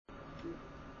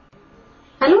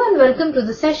Hello and welcome to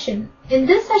the session. In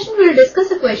this session we will discuss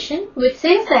a question which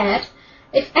says that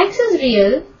if x is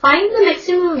real, find the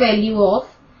maximum value of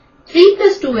 3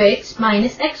 plus 2x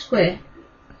minus x square.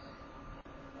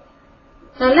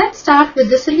 Now let's start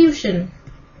with the solution.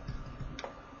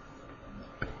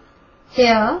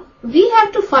 Here we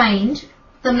have to find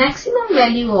the maximum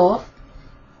value of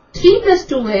 3 plus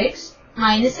 2x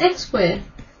minus x square.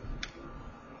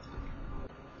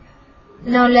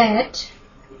 Now let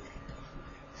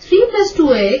 3 plus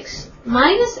 2x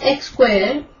minus x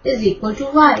square is equal to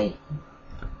y.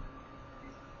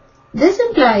 This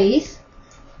implies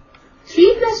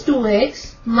 3 plus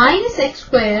 2x minus x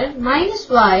square minus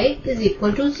y is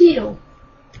equal to 0,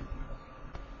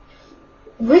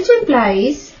 which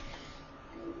implies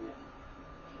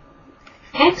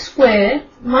x square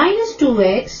minus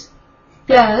 2x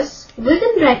plus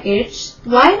within brackets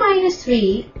y minus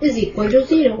 3 is equal to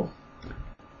 0.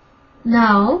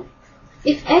 Now,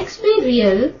 if x be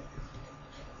real,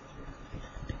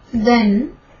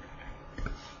 then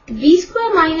b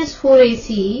square minus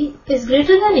 4ac is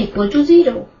greater than or equal to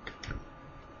 0.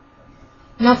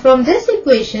 Now from this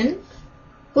equation,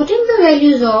 putting the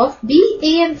values of b,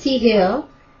 a and c here,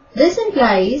 this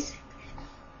implies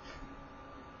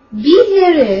b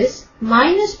here is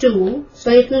minus 2, so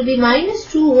it will be minus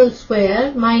 2 whole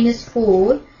square minus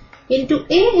 4 into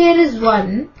a here is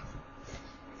 1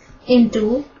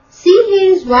 into c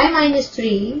here is y minus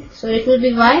 3, so it will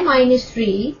be y minus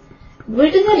 3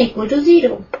 greater than or equal to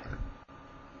 0.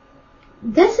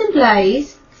 This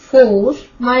implies 4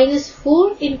 minus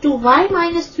 4 into y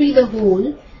minus 3 the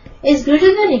whole is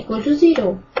greater than or equal to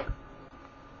 0.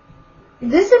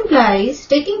 This implies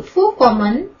taking 4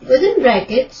 common within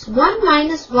brackets 1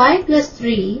 minus y plus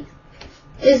 3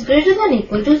 is greater than or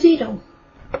equal to 0.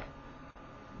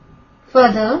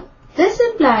 Further, this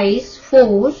implies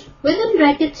 4 within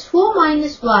brackets 4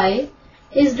 minus y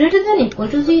is greater than or equal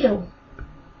to 0.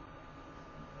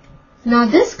 Now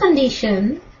this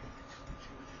condition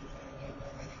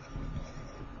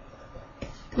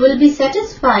will be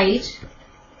satisfied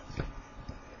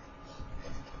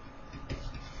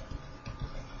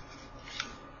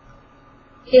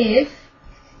if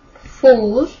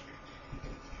 4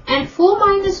 and 4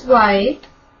 minus y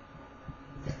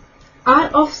are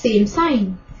of same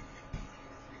sign.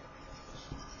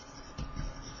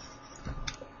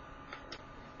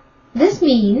 This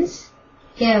means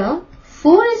here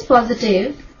 4 is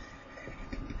positive,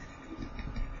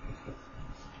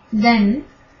 then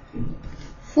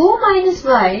 4 minus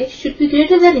y should be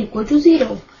greater than or equal to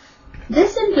 0.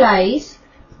 This implies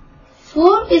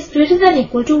 4 is greater than or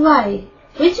equal to y,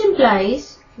 which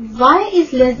implies y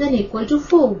is less than or equal to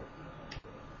 4.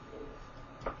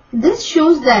 This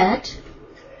shows that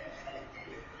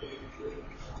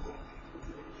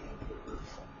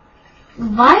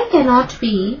y cannot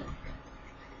be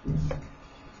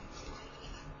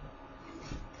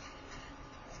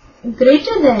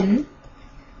greater than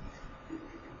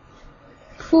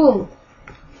 4,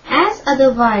 as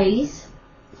otherwise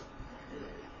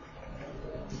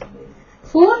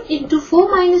 4 into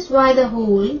 4 minus y the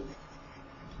whole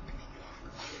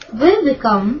will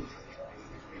become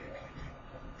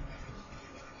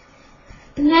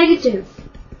negative.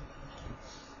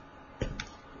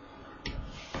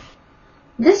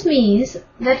 This means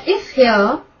that if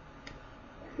here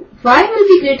y will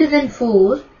be greater than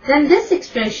 4, then this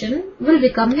expression will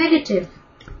become negative.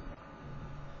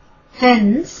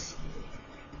 Hence,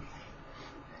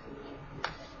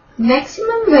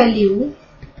 maximum value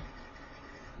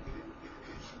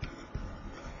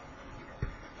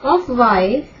of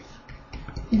y,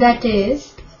 that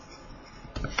is,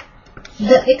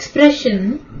 the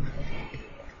expression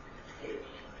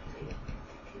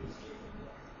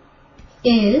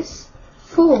is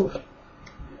 4.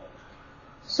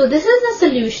 So this is the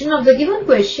solution of the given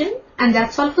question, and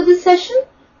that's all for this session.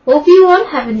 Hope you all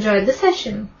have enjoyed the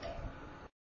session.